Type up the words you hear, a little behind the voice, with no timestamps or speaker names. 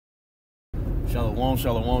Shalom,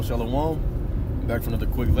 shalom, shalom. Back for another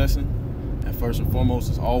quick lesson. And first and foremost,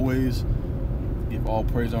 as always, give all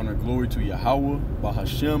praise, honor, and glory to Yahweh,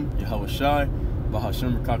 Bahashem, Yahweh Shai,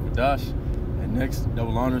 Bahashem Rakakwadash. And next,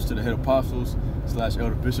 double honors to the head apostles /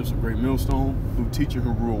 elder bishops of Great Millstone, who teach you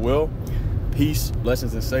who rule well. Peace,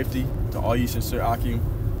 blessings, and safety to all you sincere Akim.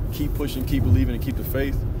 Keep pushing, keep believing, and keep the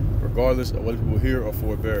faith, regardless of what people hear or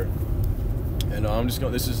forbear. And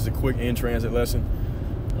this is a quick in transit lesson.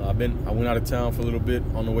 I went out of town for a little bit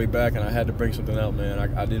on the way back, and I had to bring something out, man.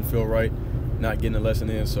 I didn't feel right not getting the lesson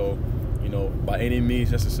in, so, you know, by any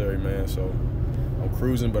means necessary, man. So I'm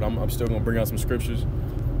cruising, but I'm still gonna bring out some scriptures.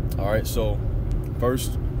 All right, so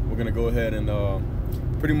first we're gonna go ahead and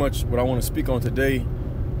pretty much what I want to speak on today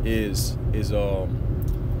is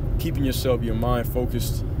keeping your mind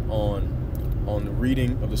focused on the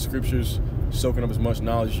reading of the scriptures, soaking up as much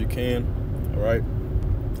knowledge as you can. All right,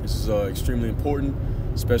 this is extremely important,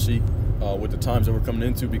 especially with the times that we're coming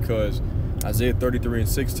into, because Isaiah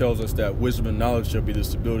 33:6 tells us that wisdom and knowledge shall be the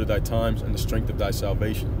stability of thy times and the strength of thy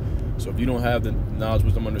salvation. So if you don't have the knowledge,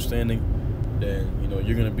 wisdom, understanding, then you know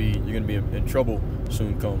you're gonna be in trouble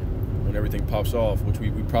soon come when everything pops off, which we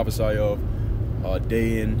prophesy of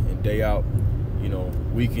day in and day out, you know,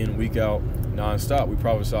 week in, week out, non-stop. We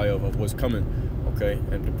prophesy of what's coming, okay?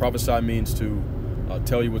 And to prophesy means to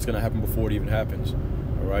tell you what's going to happen before it even happens,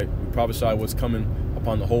 all right? We prophesy what's coming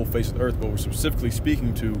upon the whole face of the earth, but we're specifically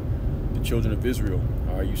speaking to the children of Israel,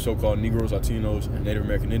 all right? You so-called Negroes, Latinos, and Native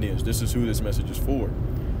American Indians. This is who this message is for,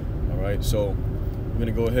 all right? So we're going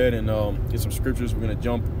to go ahead and get some scriptures. We're going to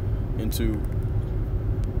jump into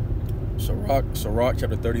Sirach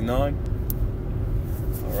chapter 39,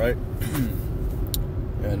 all right?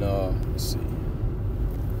 And let's see.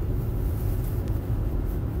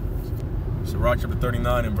 Sirach chapter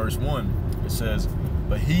 39 and verse 1, it says,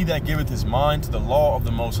 "But he that giveth his mind to the law of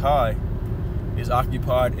the Most High is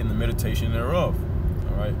occupied in the meditation thereof."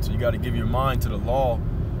 All right, so you got to give your mind to the law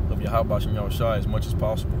of Yahweh and Yahweh Shai as much as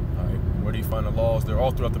possible. All right, where do you find the laws? They're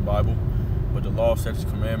all throughout the Bible, but the law, statutes,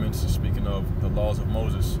 commandments is speaking of the laws of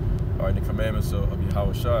Moses. All right, the commandments of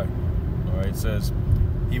Yahweh Shai. All right, it says,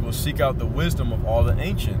 "He will seek out the wisdom of all the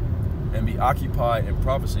ancient and be occupied in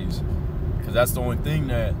prophecies," because that's the only thing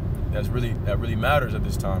that really matters at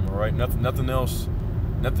this time. All right, nothing else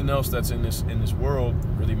that's in this world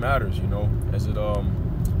really matters. You know, as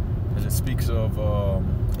it speaks of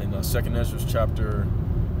in 2nd Ezra chapter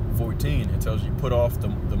 14, it tells you put off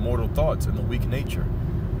the mortal thoughts and the weak nature.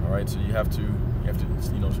 All right, so you have to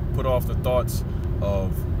put off the thoughts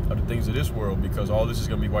of the things of this world, because all this is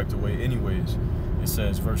going to be wiped away anyways. It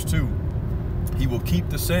says, verse 2, "He will keep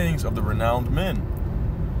the sayings of the renowned men,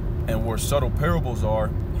 and where subtle parables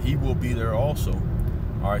are, he will be there also."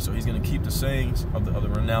 All right, so he's going to keep the sayings of the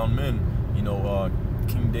renowned men. You know,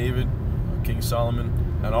 King David, King Solomon,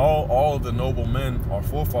 and all of the noble men, our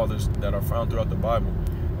forefathers that are found throughout the Bible.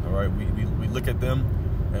 All right, we look at them,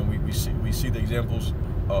 and we see the examples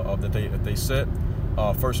that they set.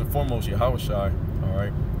 First and foremost, Yahweh Shai. All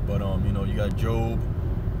right, but you know, you got Job,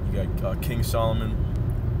 you got King Solomon,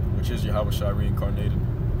 which is Yahweh Shai reincarnated,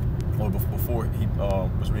 or before he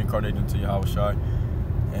was reincarnated into Yahweh Shai.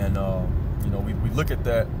 And you know, we look at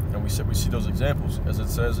that and we see those examples, as it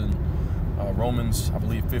says in Romans, I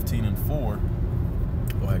believe 15 and 4.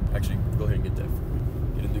 Go ahead and get that.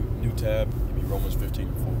 Get a new tab. Give me Romans 15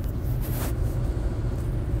 and 4.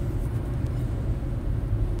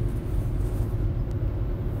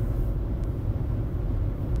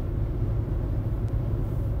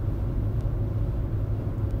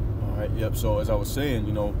 Yep. So as I was saying,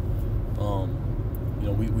 you know,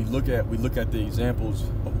 we look at the examples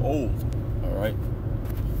of old. All right.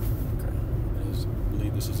 Okay. I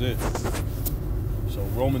believe this is it. So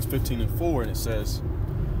Romans 15 and 4, and it says,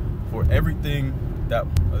 "For everything that..."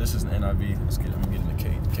 This is an NIV. I'm getting the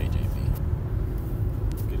KJV.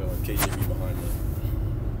 Get KJV behind that.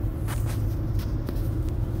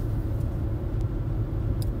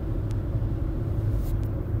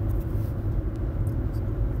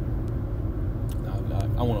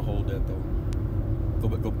 I want to hold that though.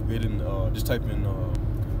 Go get in. Just type in.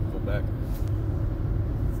 Go back.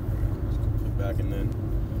 Click back and then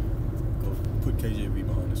go put KJV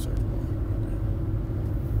behind the search bar.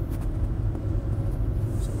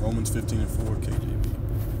 So Romans 15 and 4 KJV.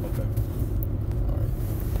 Okay. All right.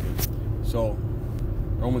 Good. So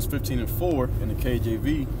Romans 15 and 4 in the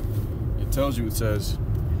KJV, it tells you, it says,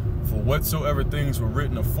 "For whatsoever things were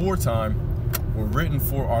written aforetime were written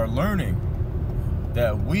for our learning,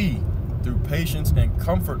 that we, through patience and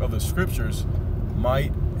comfort of the scriptures,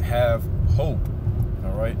 might have hope."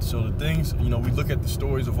 All right, so the things, you know, we look at the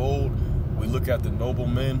stories of old, we look at the noble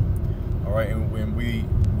men, All right, and when we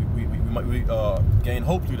gain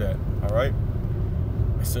hope through that. All right.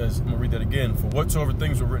 It says, I'm going to read that again. For whatsoever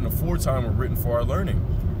things were written aforetime were written for our learning,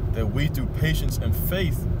 that we through patience and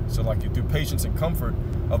faith, so like through patience and comfort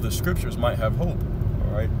of the scriptures might have hope.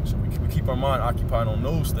 All right, so we keep our mind occupied on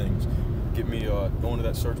those things. Get me going to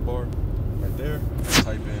that search bar right there.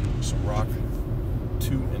 Type in Sirach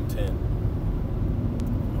 2 and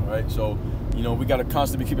 10. All right, so we got to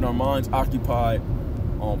constantly be keeping our minds occupied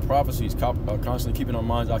on prophecies, constantly keeping our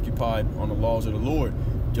minds occupied on the laws of the Lord.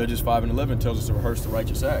 Judges 5 and 11 tells us to rehearse the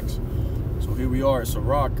righteous acts. So here we are at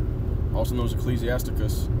Sirach, also known as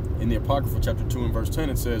Ecclesiasticus. In the Apocrypha, chapter 2 and verse 10,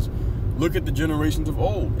 it says, look at the generations of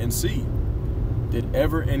old and see, did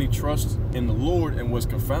ever any trust in the Lord and was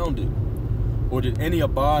confounded? Or did any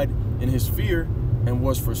abide in his fear and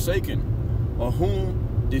was forsaken? Or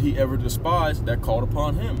whom did he ever despise that called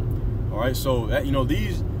upon him? All right, so that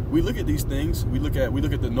we look at these things. We look at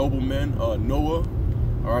the noble men, Noah.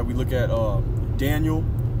 All right, we look at Daniel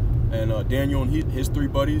and his three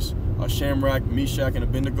buddies, Shamrach, Meshach, and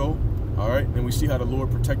Abednego. All right, and we see how the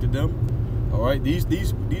Lord protected them. All right, these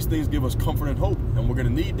things give us comfort and hope, and we're going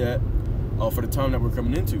to need that for the time that we're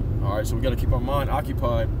coming into. All right, so we got to keep our mind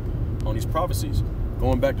occupied on these prophecies.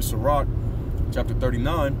 Going back to Sirach, chapter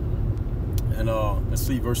 39, and let's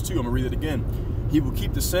see, verse 2. I'm going to read it again. He will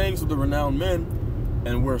keep the sayings of the renowned men,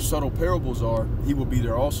 and where subtle parables are, he will be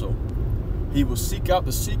there also. He will seek out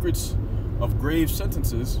the secrets of grave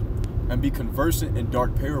sentences and be conversant in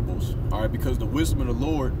dark parables. All right, because the wisdom of the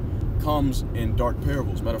Lord comes in dark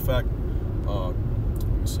parables. Matter of fact, let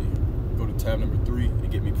me see. Go to tab number 3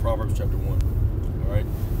 and get me Proverbs chapter 1. All right,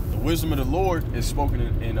 the wisdom of the Lord is spoken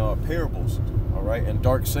in parables. All right, and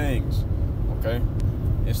dark sayings. Okay,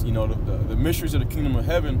 it's the mysteries of the kingdom of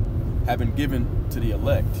heaven have been given to the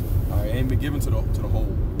elect. All right, ain't been given to the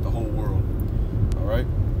whole world. All right.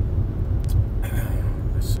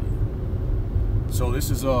 Let's see. So this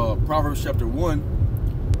is Proverbs chapter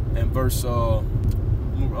 1 and verse.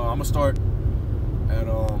 I'm gonna start at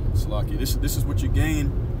Salaki. This is what you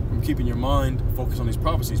gain from keeping your mind focused on these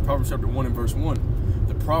prophecies. Proverbs chapter 1 and verse 1.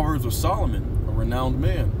 The Proverbs of Solomon, a renowned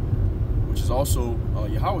man, which is also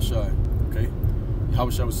Yahushai. Okay,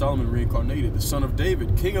 Yahushai was Solomon reincarnated, the son of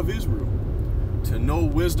David, king of Israel, to know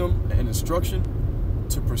wisdom and instruction,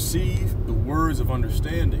 to perceive the words of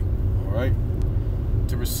understanding. All right,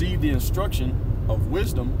 to receive the instruction of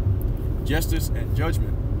wisdom, justice, and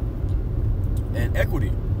judgment, and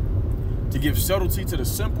equity, to give subtlety to the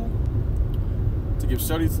simple, to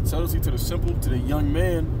the young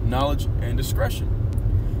man knowledge and discretion.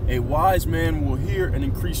 A wise man will hear and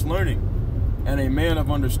increase learning, and a man of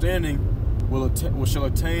understanding shall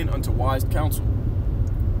attain unto wise counsel.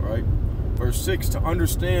 All right. Verse 6, to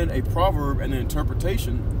understand a proverb and the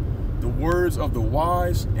interpretation, the words of the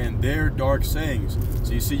wise and their dark sayings.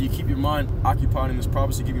 So you see, you keep your mind occupied in this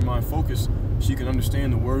prophecy, keep your mind focused, so you can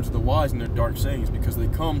understand the words of the wise and their dark sayings, because they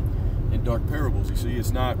come in dark parables. You see,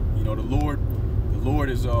 it's not, the Lord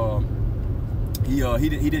is, he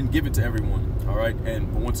didn't give it to everyone. All right.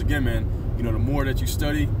 But once again, man, the more that you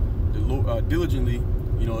study diligently,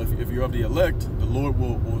 if you're of the elect, the Lord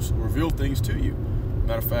will reveal things to you.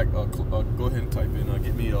 Matter of fact, go ahead and type in,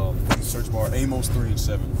 get me in the search bar, Amos 3 and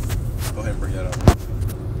 7. Go ahead and bring that up.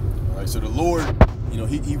 All right, so the Lord,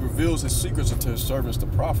 he reveals his secrets unto his servants, the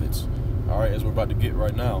prophets. All right, as we're about to get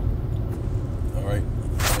right now. All right,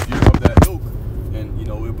 if you're of that ilk, and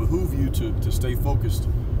it will behoove you to stay focused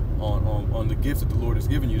on the gift that the Lord has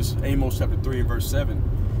given you. This is Amos chapter 3 and verse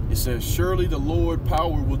 7. It says, surely the Lord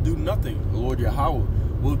power will do nothing. The Lord Yahweh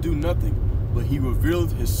will do nothing, but he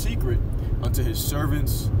revealed his secret unto his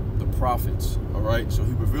servants, the prophets. All right, so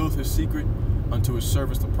he revealed his secret unto his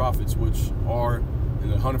servants, the prophets, which are in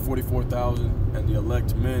the 144,000 and the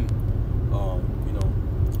elect men.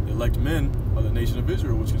 The elect men of the nation of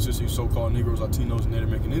Israel, which consists of so-called Negroes, Latinos, and Native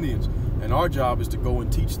American Indians. And our job is to go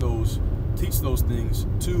and teach those things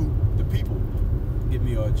to the people. Give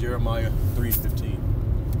me Jeremiah 3:15.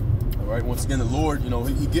 All right. Once again, the Lord,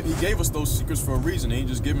 he gave us those secrets for a reason. He ain't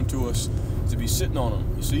just given to us to be sitting on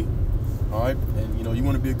them. You see. All right, and you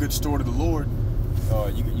want to be a good steward of the Lord,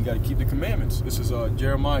 you got to keep the commandments. This is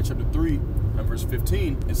Jeremiah chapter 3 and verse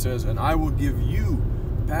 15. It says, and I will give you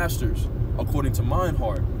pastors according to mine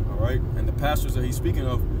heart. All right, and the pastors that he's speaking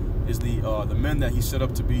of is the men that he set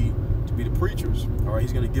up to be the preachers. All right,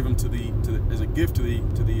 he's going to give them as a gift to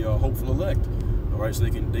the hopeful elect. All right, so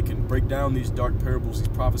they can break down these dark parables, these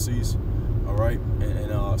prophecies. All right,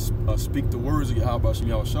 and speak the words of Yahweh Shem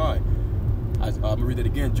Yahushai. I'm going to read that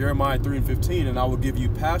again, Jeremiah 3 and 15, and I will give you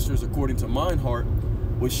pastors according to mine heart,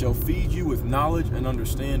 which shall feed you with knowledge and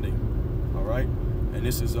understanding. All right? And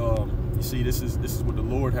this is you see, this is what the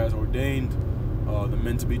Lord has ordained the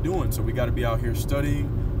men to be doing. So we got to be out here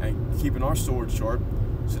studying and keeping our sword sharp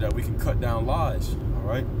so that we can cut down lies. All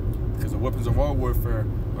right, because the weapons of our warfare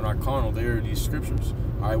are not carnal; they are these scriptures.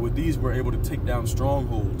 All right, with these we're able to take down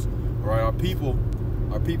strongholds. All right, our people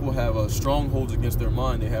have strongholds against their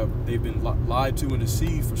mind. They've been lied to and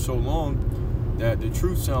deceived for so long that the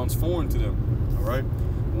truth sounds foreign to them. All right,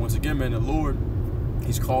 but once again, man, the Lord,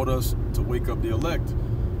 He's called us to wake up the elect.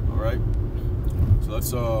 All right, so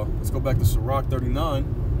let's go back to Sirach 39,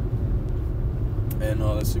 and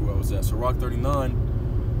let's see where I was at. Sirach 39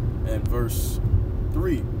 and verse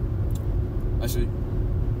 3. Actually,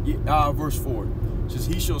 verse 4. It says,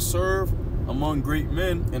 he shall serve among great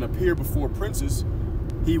men and appear before princes.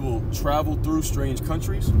 He will travel through strange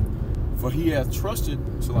countries, for he hath tried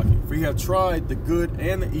the good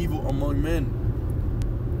and the evil among men.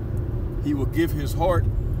 He will give his heart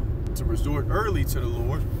to resort early to the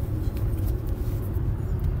Lord.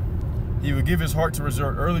 He will give his heart to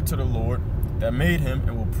resort early to the Lord that made him,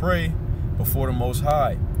 and will pray before the Most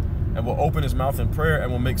High, and will open his mouth in prayer,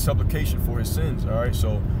 and will make supplication for his sins. All right,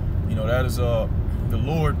 so that is the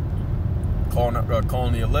Lord calling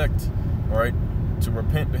the elect, all right, to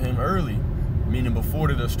repent to Him early, meaning before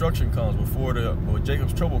the destruction comes, before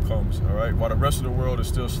Jacob's trouble comes. All right, while the rest of the world is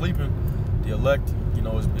still sleeping, the elect,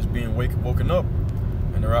 is being woken up,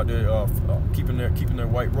 and they're out there keeping their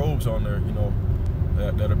white robes on there,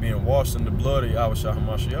 that are being washed in the blood of Yahushua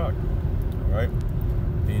HaMashiach. All right,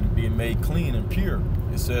 being made clean and pure.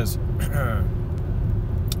 It says,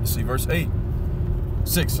 see, verse 6,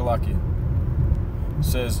 Salakia. It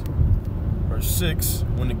says, verse 6,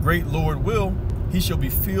 when the great Lord will, he shall be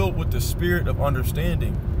filled with the spirit of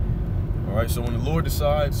understanding. All right, so when the Lord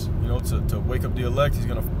decides, to wake up the elect, He's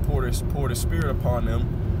going to pour the spirit upon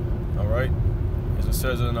them. All right, as it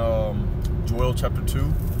says in Joel chapter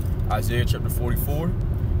 2, Isaiah chapter 44.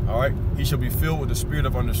 All right, he shall be filled with the spirit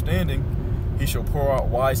of understanding. He shall pour out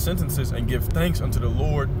wise sentences and give thanks unto the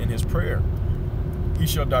Lord in his prayer. He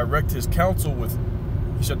shall direct his counsel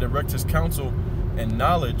and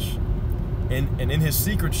knowledge, and in his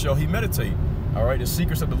secrets shall he meditate. All right, the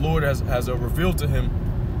secrets of the Lord has revealed to him,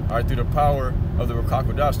 all right, through the power of the Ruach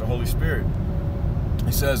HaKodesh, the Holy Spirit.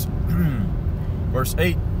 He says, verse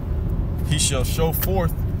 8, he shall show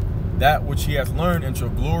forth that which he hath learned, and shall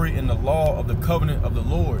glory in the law of the covenant of the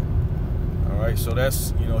Lord. All right, so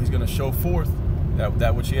that's, he's going to show forth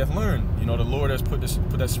that which he hath learned. The Lord has put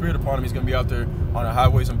that spirit upon him. He's going to be out there on the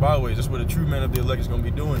highways and byways. That's what the true men of the elect is going to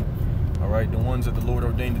be doing. All right, the ones that the Lord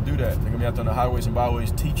ordained to do that. They're going to be out there on the highways and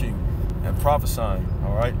byways teaching and prophesying.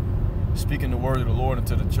 All right, speaking the word of the Lord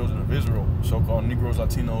unto the children of Israel, so-called Negroes,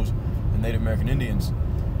 Latinos, and Native American Indians.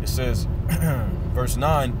 It says, verse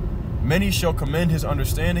 9, many shall commend his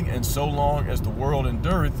understanding, and so long as the world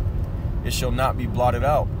endureth, it shall not be blotted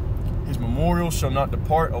out. His memorial shall not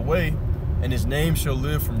depart away, and his name shall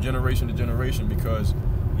live from generation to generation, because,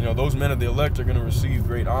 those men of the elect are going to receive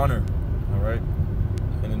great honor, all right?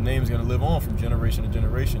 And the name is going to live on from generation to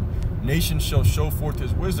generation. Nations shall show forth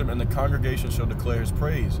his wisdom, and the congregation shall declare his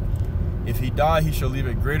praise. If he die, he shall leave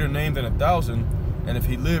a greater name than 1,000, and if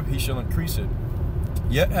he live, he shall increase it.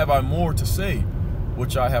 Yet have I more to say,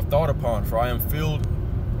 which I have thought upon, for I am filled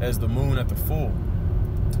as the moon at the full.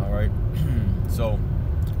 All right, so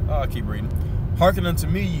I'll keep reading. Hearken unto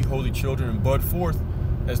me, ye holy children, and bud forth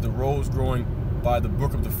as the rose growing by the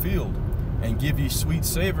brook of the field, and give ye sweet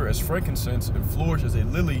savor as frankincense, and flourish as a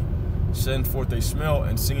lily, send forth a smell,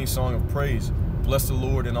 and sing a song of praise. Bless the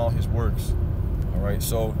Lord in all his works. All right,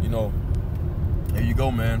 so, there you go,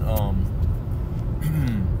 man.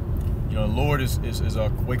 The Lord is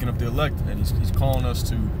waking up the elect, and he's calling us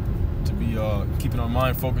to be keeping our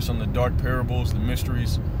mind focused on the dark parables, the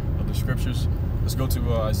mysteries of the scriptures. Let's go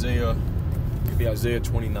to Isaiah. It could be Isaiah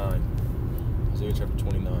 29. Isaiah chapter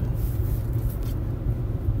 29.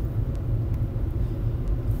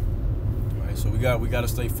 All right, so we got to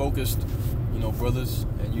stay focused, brothers,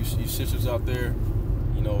 and you sisters out there.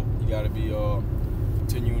 You got to be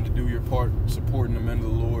continuing to do your part, supporting the men of the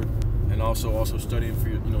Lord. And also studying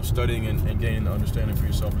for studying and gaining the understanding for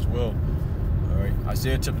yourself as well. All right,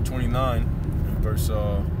 Isaiah chapter 29 and verse.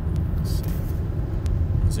 Let's see.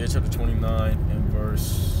 Isaiah chapter 29 and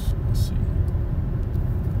verse. Let's see.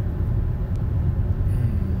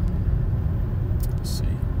 Let's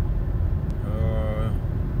see.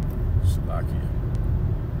 Slovakia.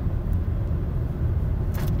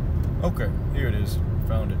 Okay, here it is.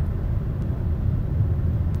 Found it.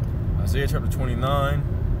 Isaiah chapter 29.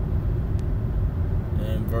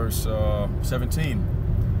 And verse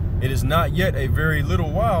 17, it is not yet a very little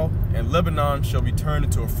while, and Lebanon shall be turned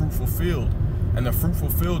into a fruitful field, and the fruitful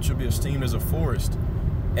field shall be esteemed as a forest.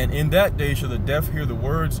 And in that day shall the deaf hear the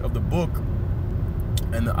words of the book,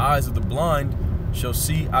 and the eyes of the blind shall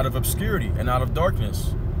see out of obscurity and out of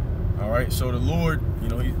darkness. All right, so the Lord, you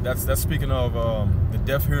know, that's speaking of the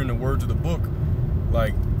deaf hearing the words of the book,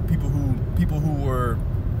 like people who were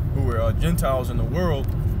Gentiles in the world.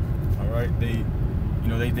 All right, they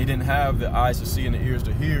didn't have the eyes to see and the ears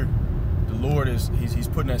to hear. The Lord he's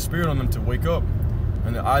putting that spirit on them to wake up,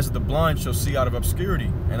 and the eyes of the blind shall see out of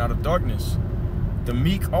obscurity and out of darkness. The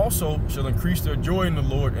meek also shall increase their joy in the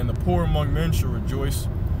Lord, and the poor among men shall rejoice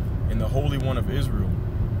in the Holy One of Israel.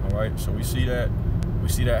 All right, so we see that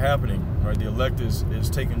happening. Right, the elect is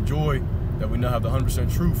taking joy that we now have the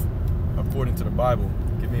 100% truth according to the Bible.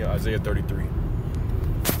 Give me Isaiah 33.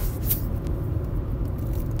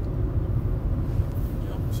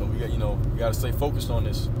 So we got to stay focused on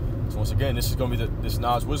this. So once again, this is going to be this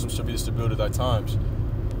knowledge, wisdom shall be the stability of thy times.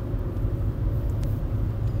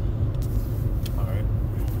 All right,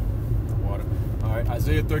 water. All right,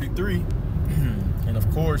 Isaiah 33, and of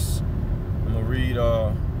course, I'm gonna read.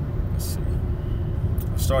 Let's see.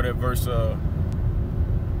 I'll start at verse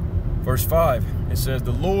 5. It says,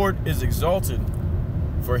 "The Lord is exalted,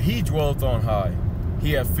 for he dwelleth on high.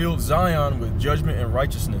 He hath filled Zion with judgment and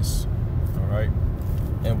righteousness." All right.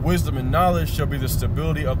 "And wisdom and knowledge shall be the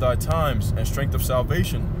stability of thy times, and strength of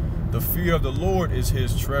salvation. The fear of the Lord is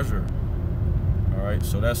his treasure." All right,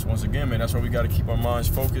 so that's, once again, man, that's why we got to keep our minds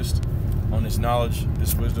focused on this knowledge,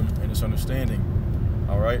 this wisdom, and this understanding.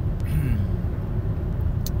 All right.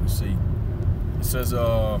 Let's see. It says,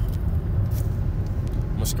 I'm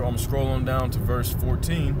gonna scroll on down to verse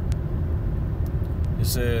 14. It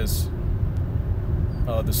says,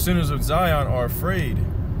 "The sinners of Zion are afraid."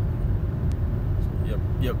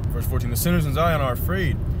 Yep, verse 14. "The sinners in Zion are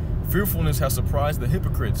afraid. Fearfulness has surprised the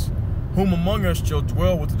hypocrites. Whom among us shall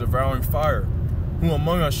dwell with the devouring fire? Whom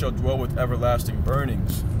among us shall dwell with everlasting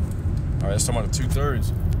burnings?" All right, that's talking about the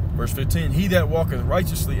 2/3. Verse 15. "He that walketh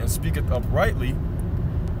righteously and speaketh uprightly,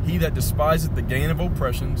 he that despiseth the gain of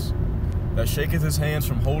oppressions, that shaketh his hands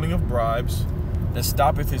from holding of bribes, that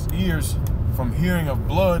stoppeth his ears from hearing of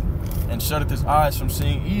blood, and shutteth his eyes from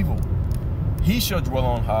seeing evil, he shall dwell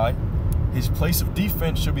on high. His place of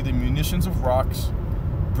defense shall be the munitions of rocks.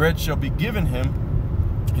 Bread shall be given him.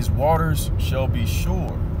 His waters shall be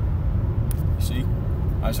sure." You see?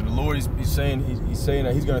 All right, so the Lord, he's saying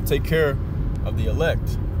that he's going to take care of the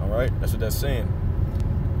elect. All right? That's what that's saying.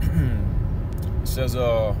 It says,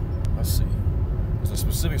 let's see. There's a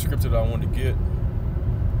specific scripture that I wanted to get.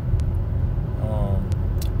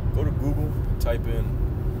 Go to Google and type in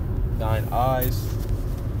 "thine eyes,"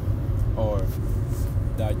 or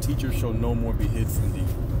 "thy teachers shall no more be hid from thee."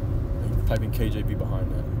 And type in KJV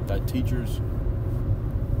behind that. "Thy teachers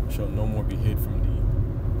shall no more be hid from thee."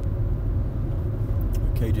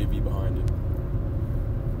 KJV behind it.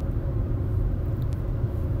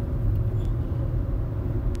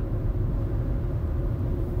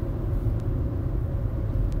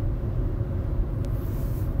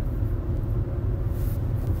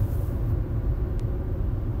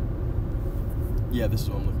 Yeah, this is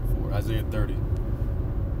what I'm looking for. Isaiah 30.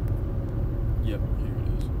 Yep, here it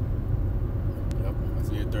is. Yep,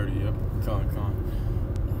 Isaiah 30, yep. Con.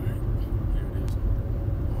 Alright, here it is.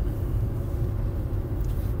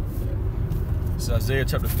 Yeah. It's Isaiah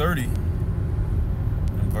chapter 30,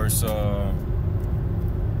 and verse,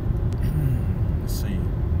 let's see,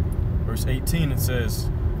 verse 18, it says,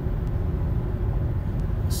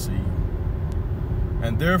 let's see,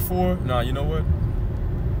 "And therefore," you know what?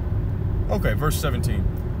 Okay, verse 17.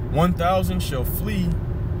 1,000 shall flee.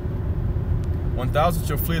 1,000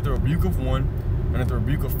 shall flee at the rebuke of one, and at the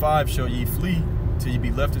rebuke of 5 shall ye flee, till ye be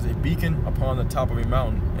left as a beacon upon the top of a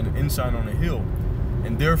mountain, and an ensign on a hill.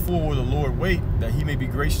 And therefore will the Lord wait, that he may be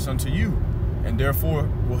gracious unto you, and therefore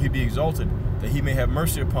will he be exalted, that he may have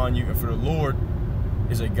mercy upon you. And for the Lord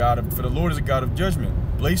is a God of judgment.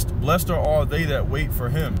 Blessed are all they that wait for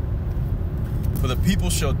him. For the people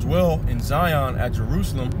shall dwell in Zion at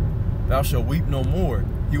Jerusalem. Thou shalt weep no more.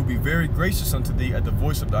 He will be very gracious unto thee at the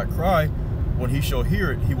voice of thy cry. When he shall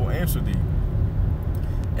hear it, he will answer thee.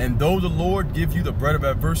 And though the Lord give you the bread of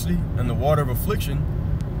adversity and the water of affliction,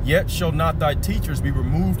 yet shall not thy teachers be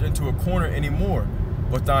removed into a corner any more,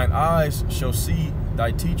 but thine eyes shall see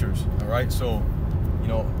thy teachers. All right, so,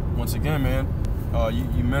 once again, man,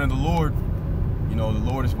 you men of the Lord, the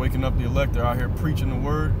Lord is waking up the elect. They're out here preaching the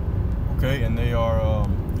word, okay, and they are,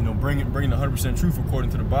 bringing the 100% truth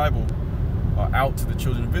according to the Bible out to the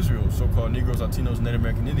children of Israel, so-called Negroes, Latinos, Native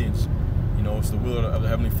American Indians. It's the will of the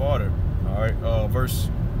Heavenly Father. All right, verse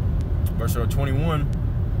 21.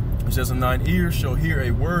 It says, and thine ears shall hear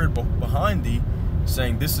a word behind thee,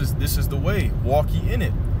 saying, this is the way, walk ye in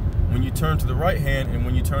it, when you turn to the right hand and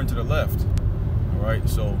when you turn to the left. All right,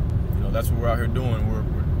 so that's what we're out here doing. We're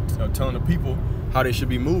telling the people how they should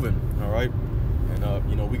be moving. All right,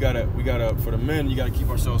 and we gotta for the men, you gotta keep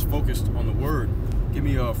ourselves focused on the word. Give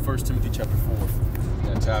me 1 Timothy chapter 4.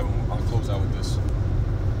 That tab, and I'll close out with this.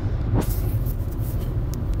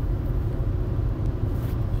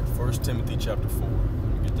 1 Timothy chapter 4. Let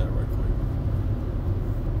me get that right quick.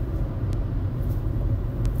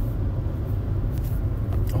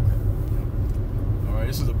 Okay. All right,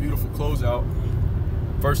 this is a beautiful closeout.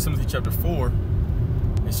 1 Timothy chapter 4.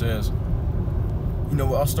 It says,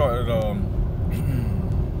 I'll start at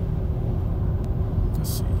let's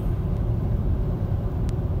see.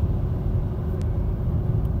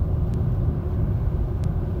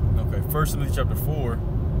 Okay, 1 Timothy chapter 4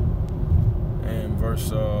 and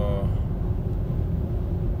verse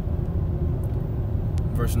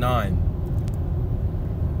 9.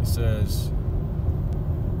 It says,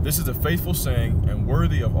 this is a faithful saying and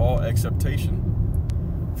worthy of all acceptation.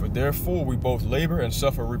 For therefore we both labor and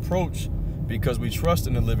suffer reproach, because we trust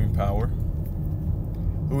in the living power,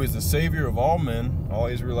 who is the Savior of all men, all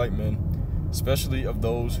Israelite men, especially of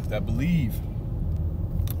those that believe.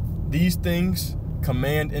 These things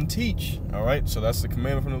command and teach. All right, so that's the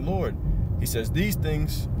commandment from the Lord. He says, these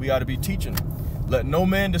things we ought to be teaching. Let no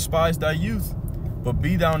man despise thy youth, but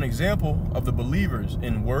be thou an example of the believers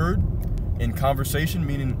in word, in conversation,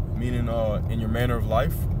 meaning in your manner of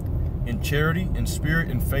life, in charity, in spirit,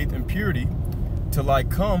 in faith, and purity, till I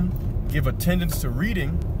come, give attendance to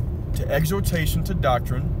reading, to exhortation, to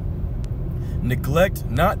doctrine. Neglect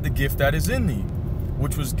not the gift that is in thee,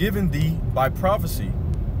 which was given thee by prophecy,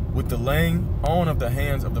 with the laying on of the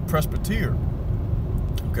hands of the presbyter.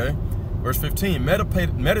 Okay, verse 15,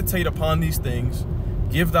 meditate upon these things,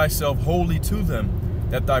 give thyself wholly to them,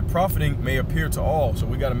 that thy profiting may appear to all. So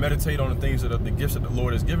we got to meditate on the things that are the gifts that the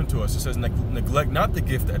Lord has given to us. It says, neglect not the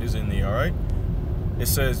gift that is in thee, all right? It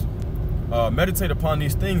says, meditate upon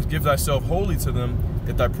these things, give thyself wholly to them,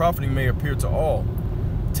 that thy profiting may appear to all.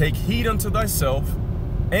 Take heed unto thyself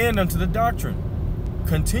and unto the doctrine.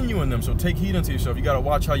 Continue in them. So take heed unto yourself. You got to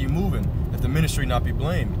watch how you're moving, that the ministry not be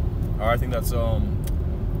blamed. All right, I think that's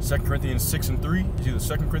 2 Corinthians 6 and 3. It's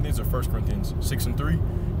either 2 Corinthians or 1 Corinthians 6 and 3.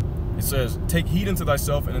 It says, take heed unto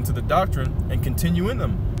thyself and unto the doctrine, and continue in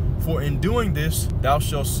them. For in doing this, thou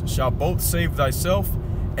shalt both save thyself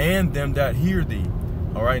and them that hear thee.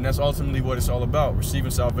 All right, and that's ultimately what it's all about, receiving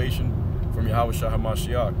salvation from Yahweh Shah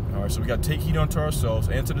HaMashiach. All right, so we got to take heed unto ourselves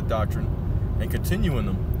and to the doctrine, and continue in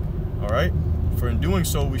them. All right, for in doing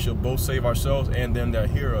so, we shall both save ourselves and them that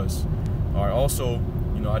hear us. All right, also,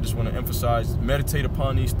 I just want to emphasize, meditate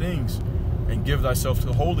upon these things and give thyself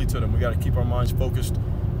wholly to them. We got to keep our minds focused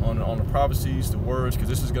on the prophecies, the words, because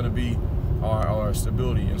this is going to be our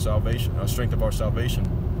stability and salvation, our strength of our salvation.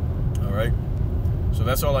 All right, so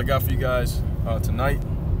that's all I got for you guys tonight.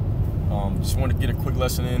 Just wanted to get a quick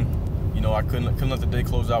lesson in. I couldn't let the day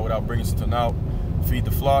close out without bringing something out. Feed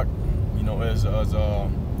the flock. As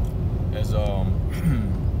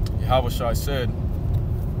Yahweh Shai said.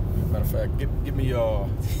 Matter of fact, give me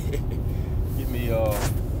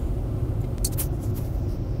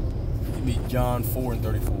John 4 and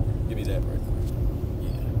 34. Give me that right quick.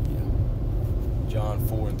 Yeah. John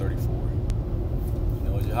 4 and 34.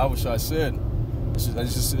 As Yahweh Shai said,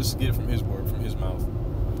 let's just get it from his word, from his mouth.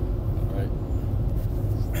 All right.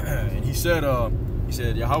 And he said,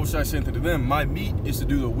 Yahweh Shai said unto them, my meat is to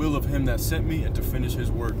do the will of him that sent me and to finish his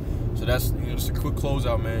work. So that's just a quick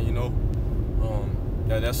closeout, man.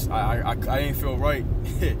 I ain't feel right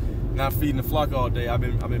not feeding the flock all day. I've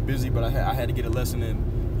been busy, but I had to get a lesson in.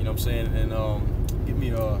 You know what I'm saying? And give me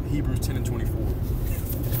Hebrews 10 and 24.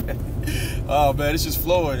 Oh man, it's just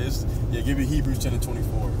flowing. Give me Hebrews 10 and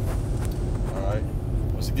 24. All right.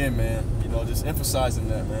 Once again, man, just emphasizing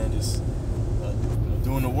that, man. Just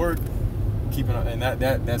doing the work, keeping, and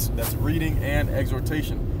that's reading and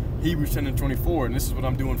exhortation. Hebrews 10 and 24, and this is what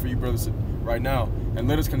I'm doing for you brothers right now. And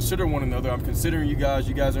let us consider one another. I'm considering you guys.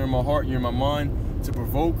 You guys are in my heart, you're in my mind, to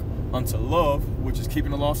provoke unto love, which is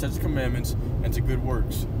keeping the law, statutes, commandments, and to good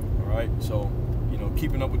works. All right, so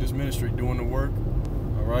keeping up with this ministry, doing the work,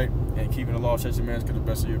 all right, and keeping the law, statutes, and commandments to the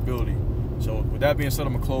best of your ability. So with that being said,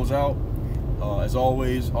 I'm gonna close out. As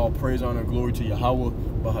always, all praise, honor, and glory to Yahweh,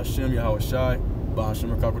 Bahashem, Yahweh Shai,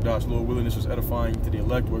 Bahashem Rakakodash. Lord willing, this was edifying to the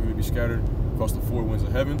elect, where we may be scattered across the four winds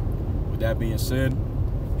of heaven. With that being said,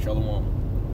 Shalom.